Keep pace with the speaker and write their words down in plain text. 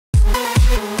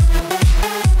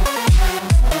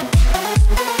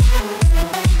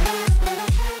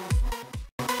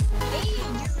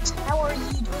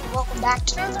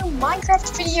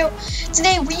Minecraft video.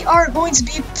 Today we are going to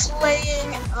be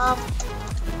playing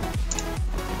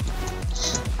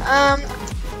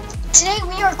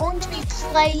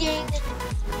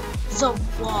The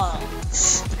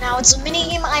Walls. Now it's a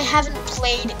minigame I haven't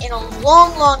played in a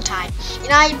long time,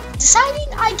 and I decided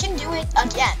I can do it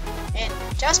again. And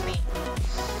trust me,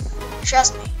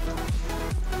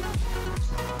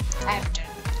 I haven't done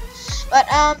it. But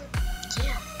yeah.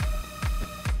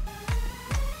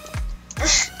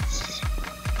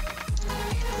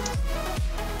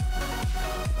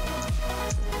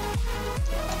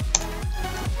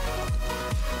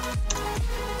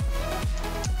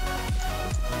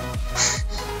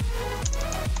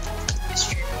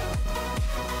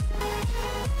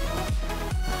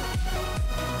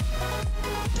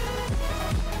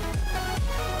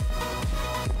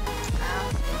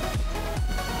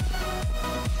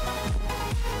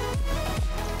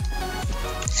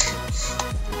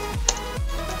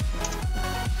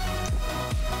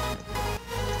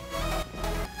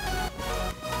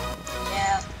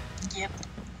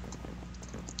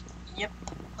 Yep.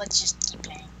 Let's just keep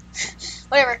playing.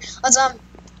 Whatever. Let's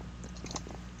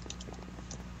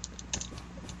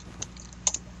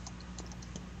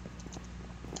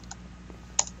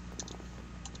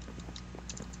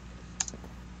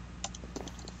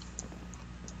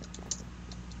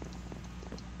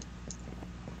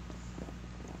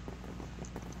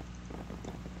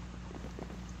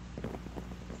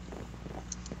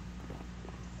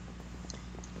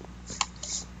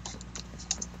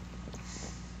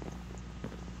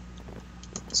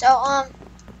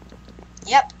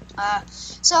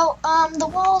The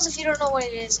Walls, if you don't know what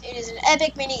it is an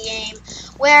epic mini game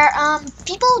where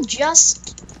people just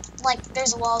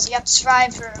there's the walls. You have to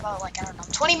survive for about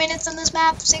 20 minutes in this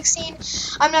map, 16.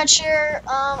 I'm not sure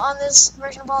on this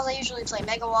version of Walls. I usually play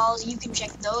Mega Walls. You can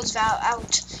check those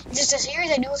out. There's a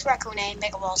series I do with Raccoon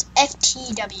Mega Walls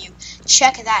FTW.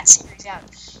 Check that series out.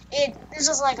 This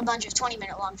is a bunch of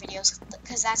 20-minute long videos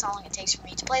because that's how long it takes for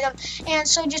me to play them. And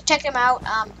so just check them out.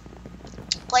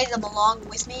 Play them along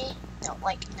with me. No,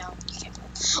 you can't.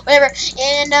 Whatever.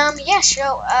 And yeah,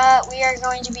 we are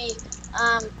going to be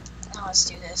let's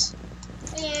do this.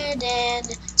 And then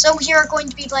so we are going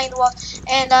to be playing the wall.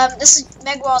 And this is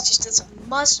Mega Walls, just this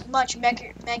much more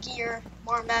mega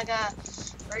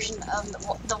version of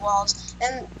the walls.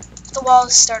 And the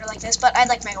walls started like this, but I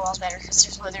like Mega Walls better because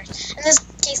there's withers. In this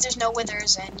case, there's no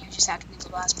withers, and you just have to be the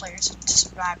last players to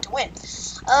survive to win.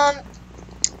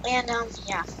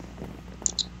 Yeah.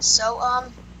 So,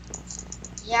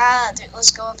 yeah,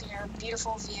 let's go up here.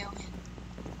 Beautiful view,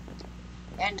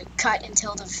 and cut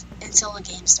until the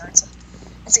game starts.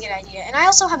 That's a good idea. And I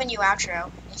also have a new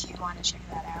outro if you want to check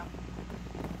that out.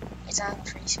 It's a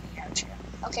pretty sweet outro.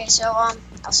 Okay, so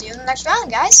I'll see you in the next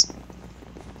round, guys.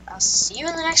 I'll see you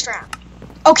in the next round.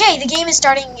 Okay, the game is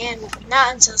starting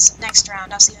not until next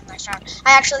round. I'll see you in the next round.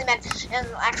 I actually meant in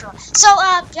the actual one. So,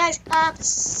 guys,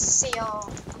 see you.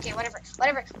 Okay, whatever.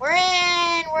 We're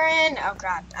in. Oh,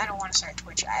 God. I don't want to start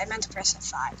Twitch. I meant to press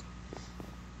F5.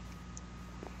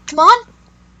 Come on.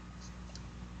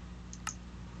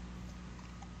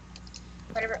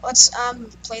 Whatever. Let's,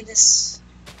 play this.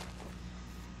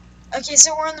 Okay,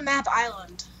 so we're on the map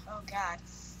Island. Oh, God.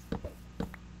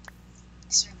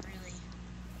 These are really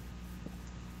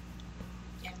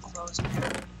enclosed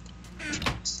map.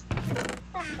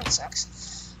 Oh, that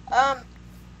sucks.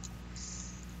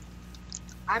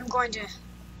 I'm going to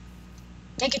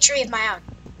make a tree of my own.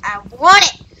 I want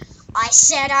it! I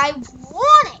said I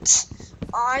want it!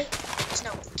 There's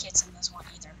no kids in this one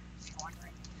either, if you're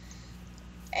wondering.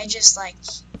 And just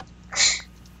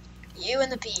you and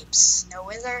the peeps. No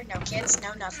wither, no kids,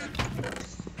 no nothing.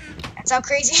 That's how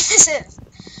crazy this is.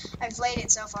 I've played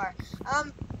it so far.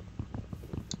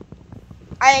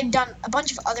 I had done a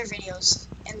bunch of other videos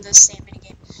in this same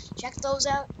minigame. Check those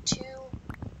out too.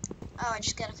 Oh, I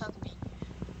just got a cocoa bean.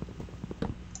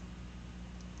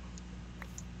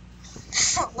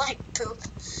 Like poop.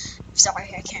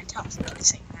 Sorry, I can't talk really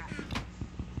saying that.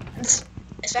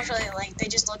 Especially they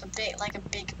just look like a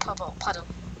big puddle.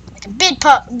 Like a big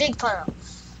puddle.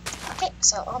 Okay,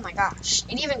 so oh my gosh.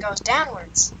 It even goes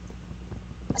downwards.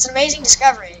 That's an amazing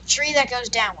discovery. A tree that goes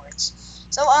downwards.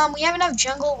 So we have enough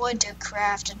jungle wood to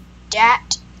craft a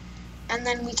dat. And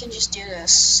then we can just do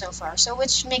this so far. So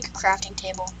let's make a crafting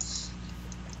table.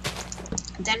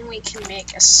 Then we can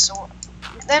make a sword.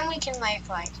 Then we can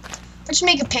let's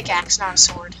make a pickaxe, not a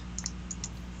sword.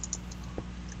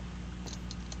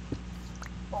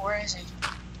 Well, where is it?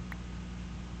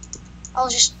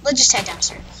 Let's just head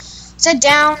downstairs. Let's head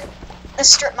down. Let's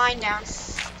strip mine down.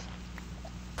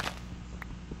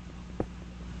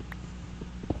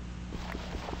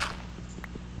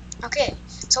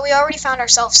 So we already found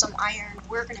ourselves some iron.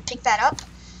 We're gonna pick that up,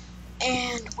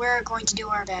 and we're going to do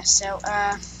our best. So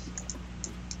let's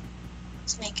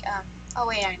make oh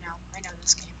wait, I know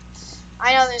this game.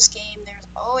 I know this game. There's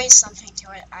always something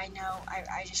to it. I know.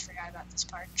 I just forgot about this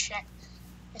part. Check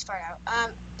this part out.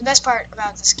 The best part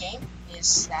about this game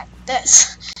is that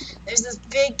there's this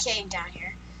big cave down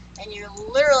here, and you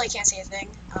literally can't see a thing.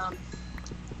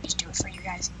 Just do it for you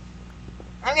guys.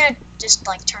 I'm gonna just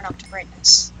like turn up the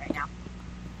brightness right now.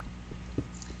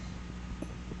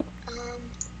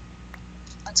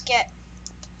 Let's get.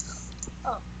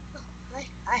 Oh,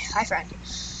 hi, friend.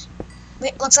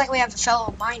 Looks like we have a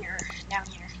fellow miner down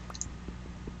here.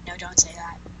 No, don't say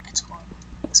that. That's horrible.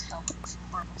 That's a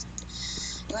horrible thing.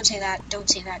 Don't say that. Don't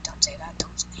say that. Don't say that.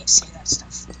 Don't say that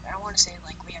stuff. I don't want to say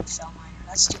like we have a fellow miner.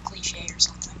 That's too cliche or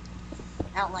something.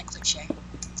 I don't like cliche.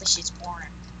 Cliche's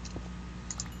boring.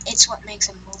 It's what makes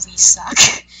a movie suck.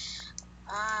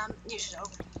 You should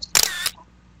open it.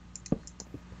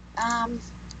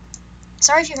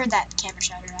 Sorry if you heard that camera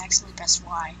shutter. I accidentally pressed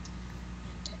Y.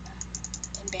 And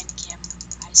in Bandicam,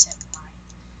 I set Y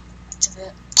to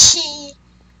the key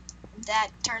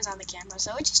that turns on the camera.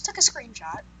 So it just took a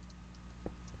screenshot. I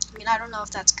mean, I don't know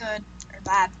if that's good or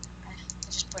bad. I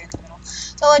just put it in the middle.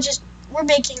 So we're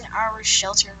making our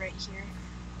shelter right here.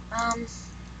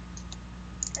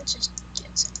 Let's just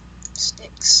get some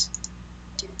sticks.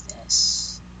 Do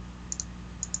this.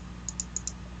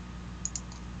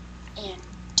 And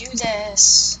do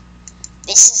this.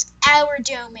 This is our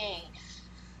domain.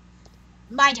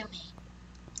 My domain.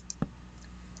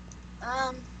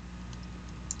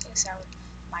 It's our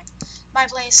my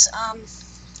place.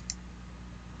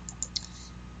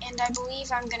 And I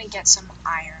believe I'm gonna get some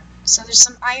iron. So there's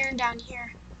some iron down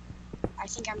here. I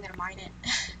think I'm gonna mine it.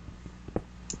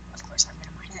 Of course I'm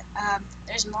gonna mine it.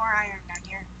 There's more iron down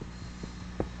here.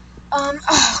 Oh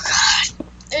god.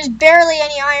 There's barely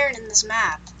any iron in this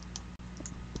map.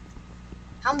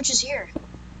 How much is here?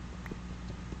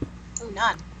 Ooh,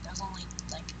 none. There's only,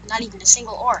 like, not even a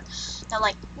single ore. Now,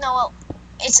 like, no, well,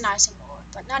 it's not a single ore,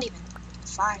 but not even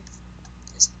 5.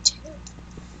 There's 2.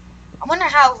 I wonder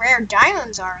how rare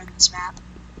diamonds are in this map.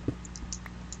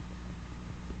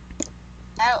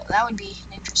 That would be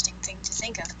an interesting thing to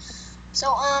think of.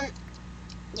 So,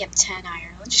 yep, 10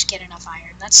 iron. We'll just get enough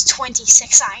iron. That's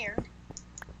 26 iron.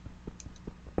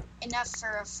 Enough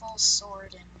for a full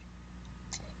sword and...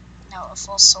 No, a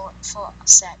full sword, full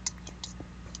set and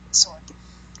sword.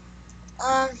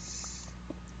 I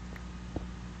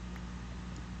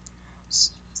don't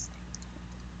see anything.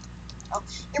 Oh,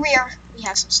 here we are. We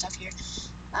have some stuff here.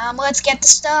 Let's get the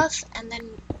stuff and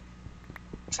then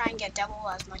try and get double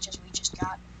as much as we just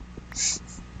got.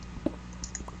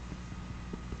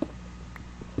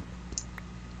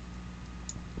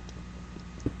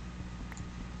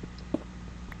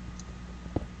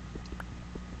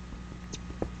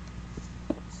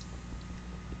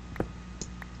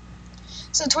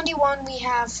 So 21, we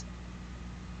have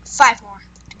 5 more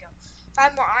to go.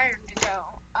 5 more iron to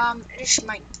go. This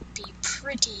might be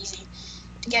pretty easy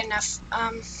to get enough.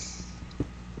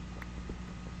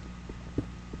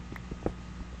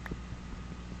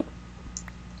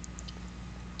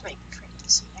 Might be pretty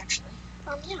easy, actually.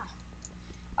 Yeah.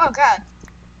 Oh god.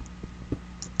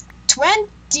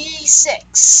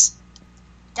 26.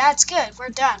 That's good. We're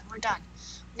done. We're done.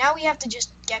 Now we have to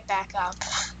just get back up.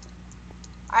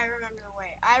 I remember the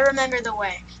way. I remember the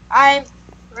way. I'm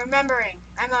remembering.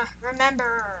 I'm a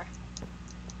rememberer.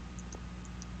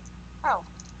 Oh.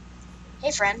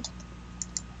 Hey, friend.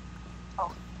 Oh,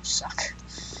 you suck.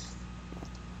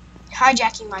 You're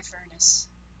hijacking my furnace.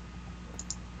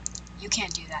 You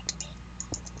can't do that to me.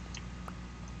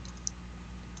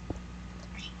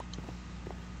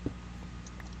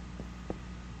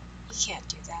 He can't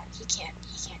do that. He can't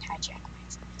hijack my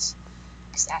furnace.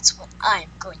 Because that's what I'm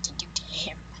going to do to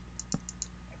him.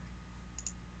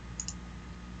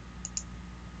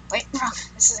 Wait, wrong.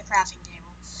 This is a crafting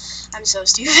table. I'm so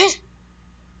stupid.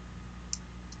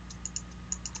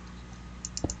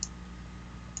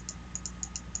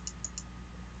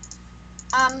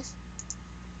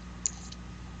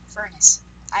 Furnace.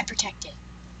 I protect it.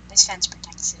 This fence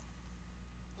protects it.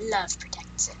 Love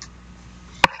protects it.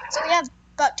 So we have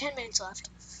about 10 minutes left.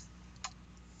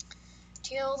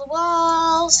 Till the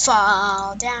walls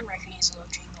fall down. Recognize a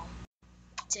little jingle.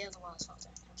 Till the walls fall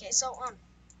down. Okay, so,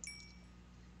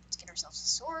 let's get ourselves a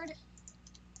sword.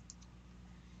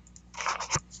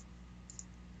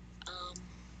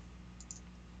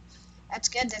 That's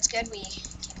good, that's good. We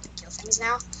can kill things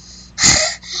now.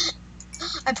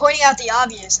 I'm pointing out the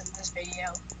obvious in this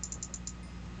video.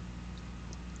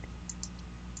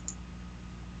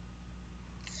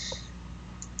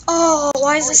 Oh,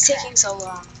 why is this taking so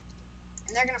long?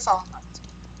 And they're gonna fall in love with me.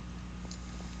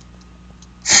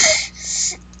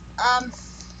 I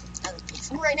look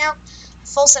beautiful right now.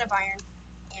 Full set of iron.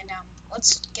 And,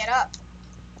 let's get up.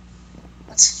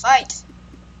 Let's fight.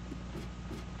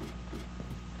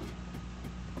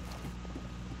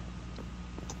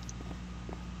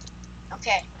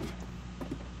 Okay.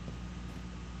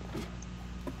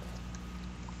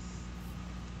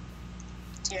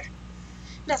 Here.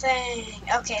 Nothing.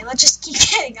 Okay, let's just keep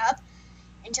getting up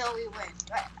until we win.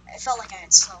 I felt like I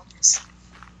had slowed this.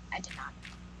 I did not.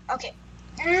 Okay.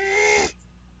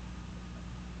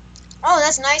 Oh,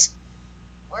 that's nice.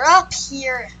 We're up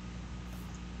here.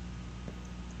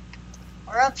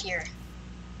 We're up here.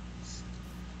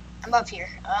 I'm up here.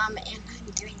 And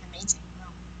I'm doing amazing.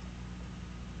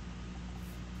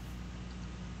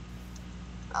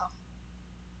 Oh.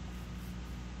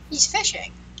 He's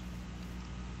fishing.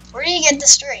 Where do you get the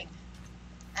string?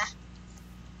 Ah.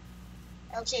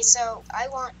 Okay, so I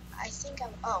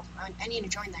need to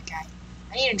join that guy.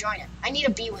 I need to join him. I need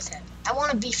to be with him. I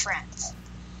want to be friends.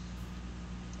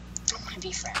 I want to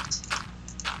be friends.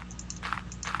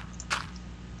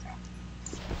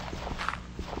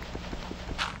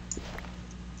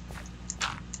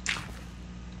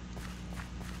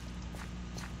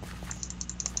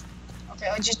 Okay,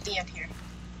 I'll just be up here.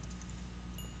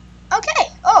 Okay.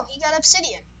 Oh, he got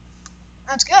obsidian.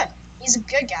 That's good. He's a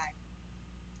good guy.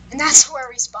 And that's where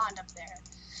we spawned up there.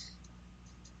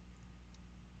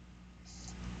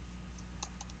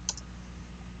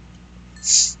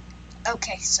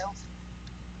 Okay, so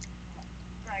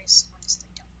I honestly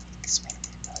don't like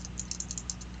Spider-Man,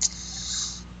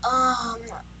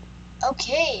 but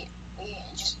okay.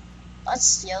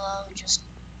 Let's yellow just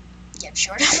get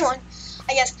short of one.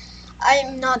 I guess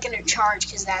I'm not gonna charge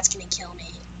because that's gonna kill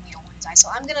me. We don't want to die. So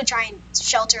I'm gonna try and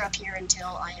shelter up here until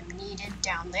I am needed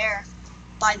down there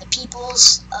by the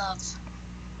peoples of,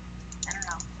 I don't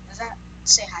know, does that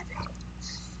say hybrid?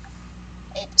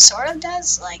 It sort of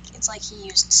does. Like, it's like he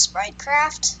used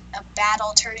Spritecraft, a bad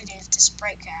alternative to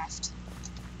Spritecraft.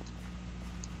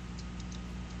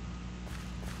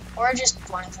 Or just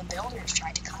one of the builders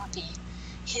tried to copy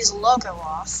his logo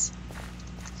off.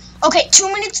 Okay,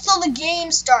 2 minutes till the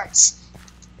game starts.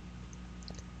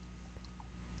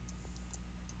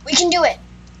 We can do it.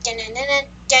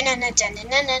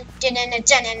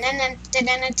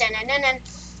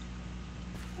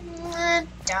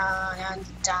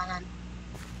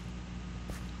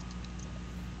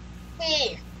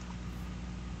 Wee.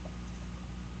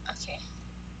 Okay.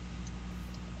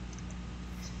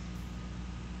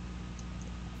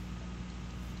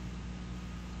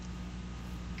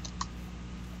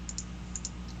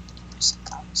 Some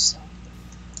cobblestone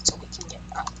so we can get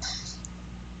up.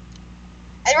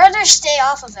 I'd rather stay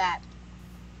off of that.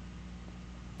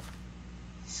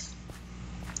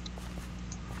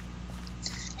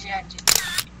 Yeah, dude.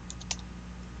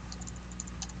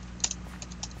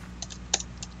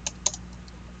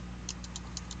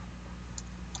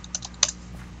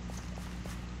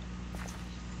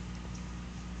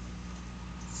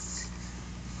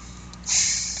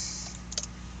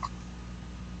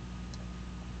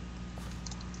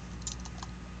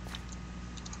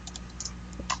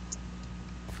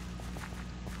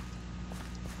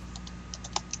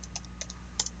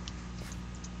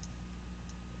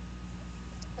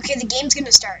 Okay, the game's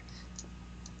gonna start.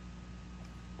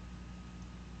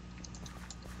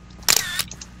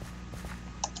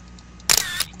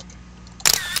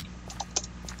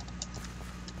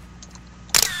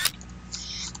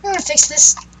 I'm gonna fix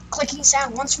this clicking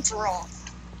sound once and for all.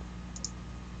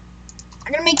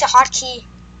 I'm gonna make the hotkey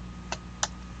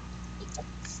equal.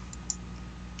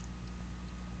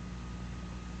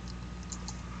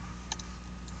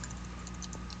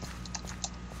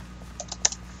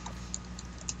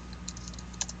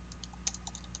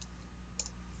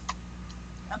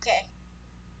 Okay.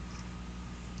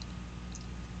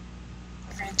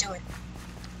 We're gonna do it.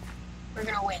 We're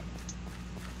gonna win.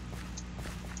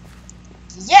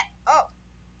 Yeah! Oh!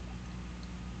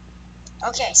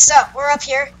 Okay, so, we're up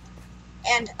here,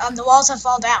 and, the walls have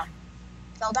fell down.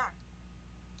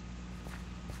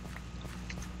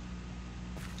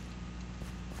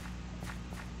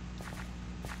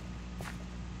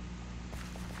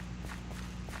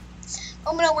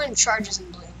 I'm gonna win charges in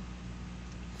blue.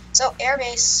 So,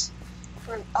 airbase,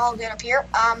 we're all good up here.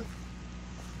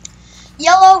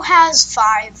 Yellow has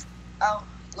 5. Oh,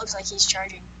 looks like he's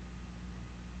charging.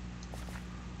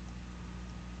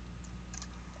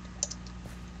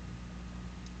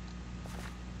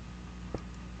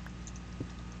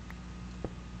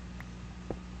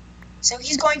 So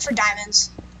he's going for diamonds.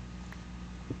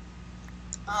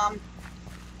 I'm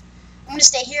gonna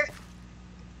stay here.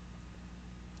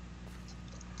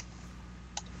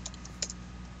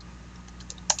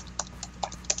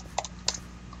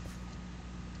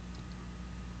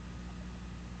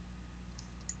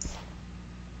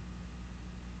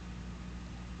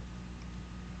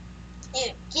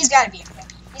 He's gotta be a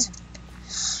VIP.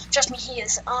 Trust me, he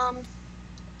is. I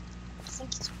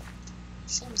think he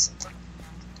seems like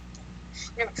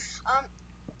whatever.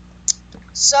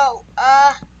 So,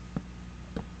 oh,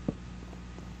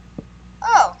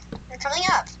 you're coming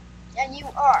up. Yeah, you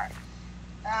are.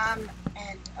 And,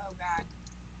 oh god.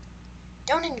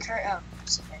 Don't encourage, oh, I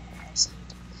see.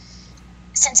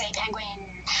 Sensei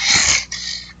Penguin.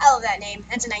 I love that name.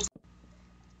 That's a nice.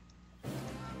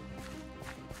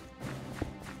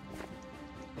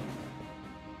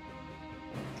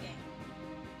 Okay.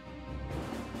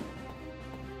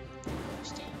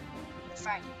 Stay.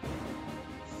 Friday.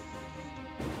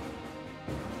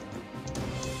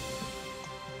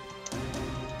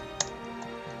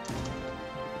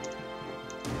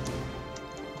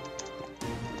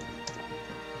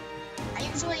 I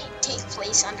usually take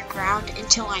place underground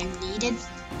until I'm needed.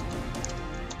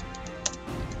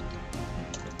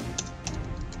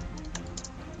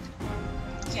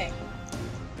 Okay.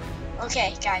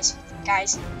 Okay, guys, we're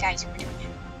doing it.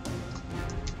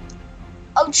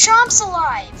 Oh, Chomp's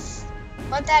alive!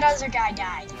 But that other guy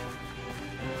died.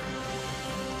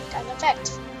 Got an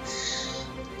effect.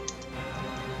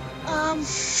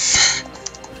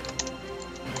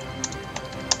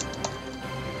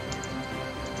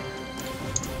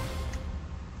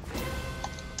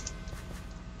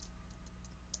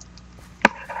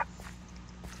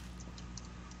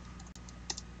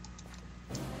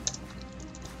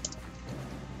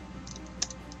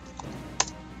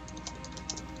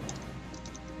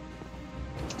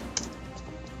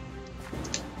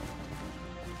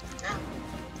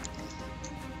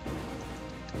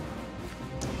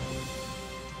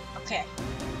 Okay.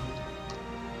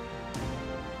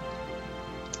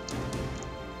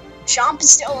 Chomp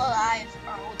is still alive.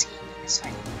 Our whole team is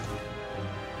fighting.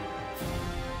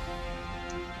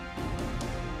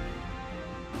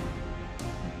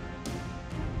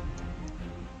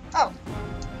 Oh.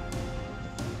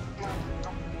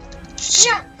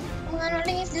 Yeah. I'm gonna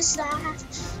leave this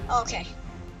life. Okay.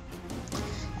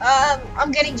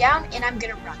 I'm getting down and I'm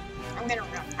gonna run. I'm gonna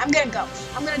go.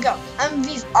 I'm gonna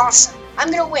be awesome. I'm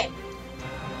gonna win.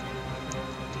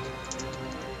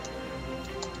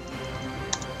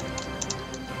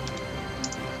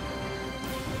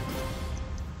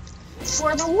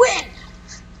 For the win!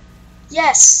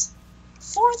 Yes!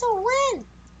 For the win!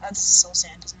 That's so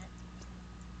sad, isn't it?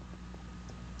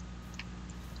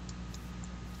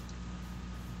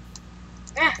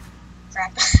 Ah,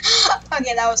 crap.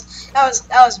 Okay, that was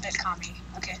a bit comedy.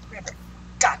 Okay, whatever.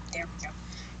 God, there we go.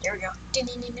 There we go.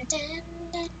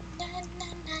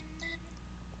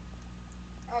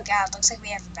 Oh god, looks like we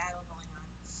have a battle going on.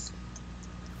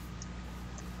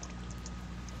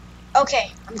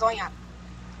 Okay, I'm going up.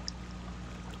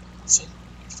 Let's see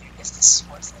if this is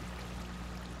worth it.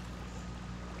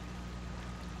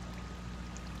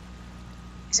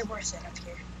 Is it worth it up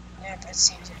here? Yeah, it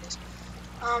seems it is.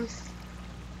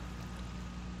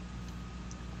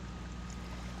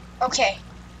 Okay.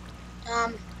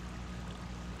 I'm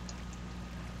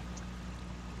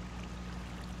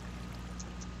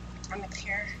up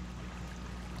here.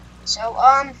 So,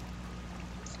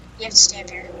 you have to stay up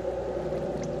here.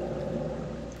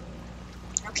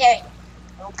 Okay.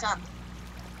 It'll come.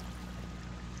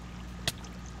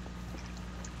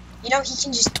 You know, he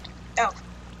can just... Oh.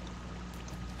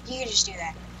 You can just do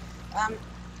that.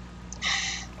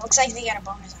 Looks like they got a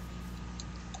bonus on me.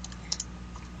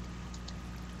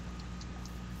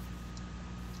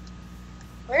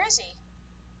 Where is he?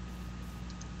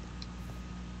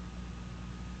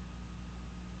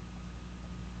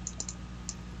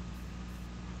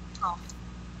 Oh.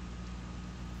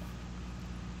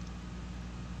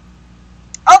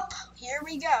 Oh, here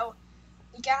we go.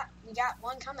 We got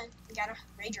one coming. We got a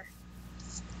Rager.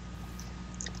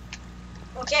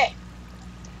 Okay.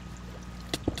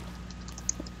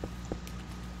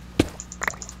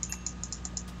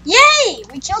 Yay!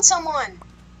 We killed someone.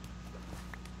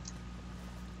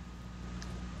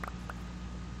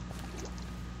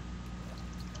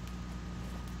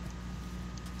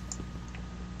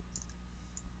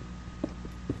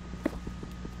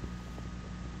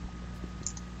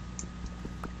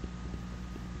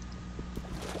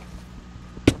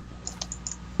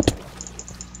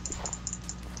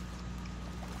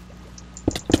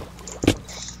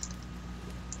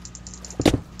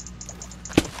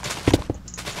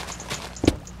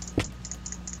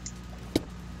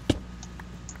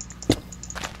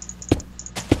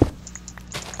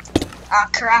 Ah,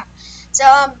 crap. So,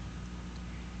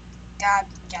 God,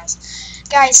 guys,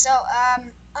 so,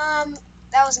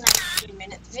 that was a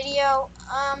 19-minute video.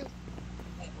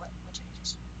 Wait, what did I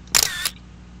just...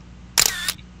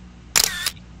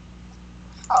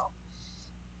 Oh.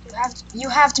 You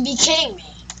have to be kidding me.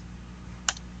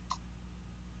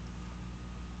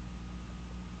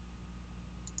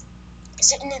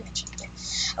 Is it an image? Yeah.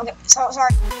 Okay, so,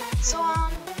 sorry. So,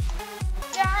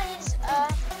 guys,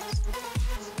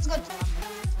 let's go to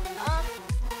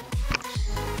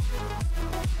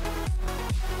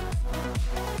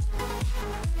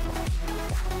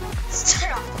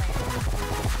start off playing.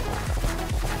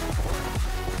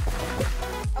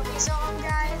 Okay, so,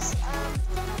 guys,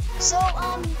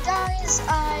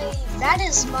 that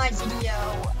is my video.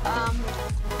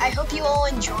 I hope you all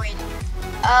enjoyed.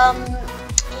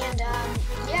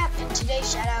 Yeah, and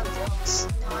today's shout out goes.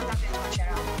 No, I'm not gonna do a shout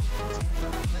out.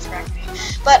 Let's back me.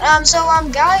 But,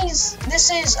 guys, this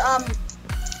is,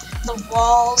 the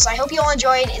walls. I hope you all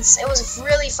enjoyed. It was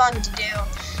really fun to do,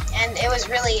 and it was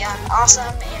really,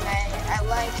 awesome, and I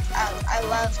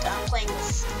loved, playing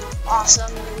with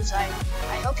awesome moves. I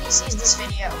hope he sees this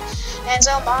video. And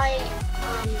so,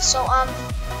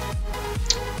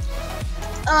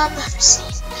 let's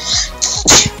see.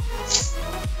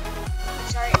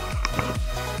 Sorry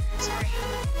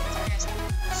guys.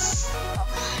 Oh,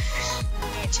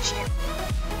 yeah, it's a shit.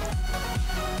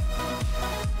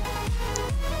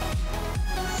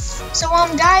 So,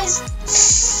 guys,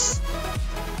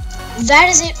 that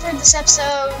is it for this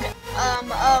episode,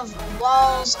 of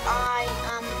Walls. I,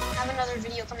 have another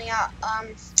video coming out,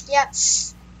 yeah,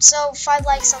 so 5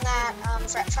 likes on that,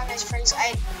 Five Nights at Freddy's.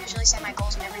 I usually say my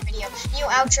goals in every video. New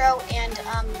outro, and,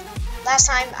 last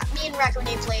time, me and Raccoon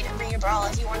played Arena Brawl.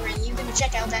 If you're wondering, you can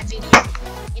check out that video.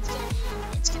 It's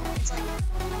like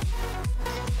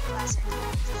classic.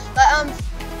 But,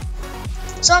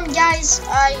 so, guys,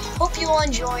 I hope you all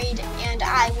enjoyed, and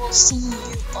I will see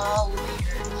you all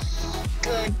later.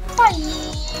 Goodbye.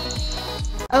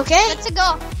 Okay. Let's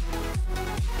go.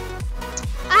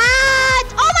 Ah!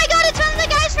 Oh my God! It's one of the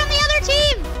guys from the other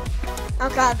team. Oh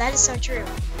God, that is so true.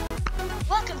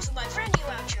 Welcome to my brand new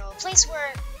outro, a place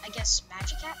where I guess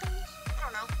magic happens. I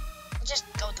don't know. Just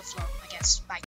go with the flow, I guess. Bye.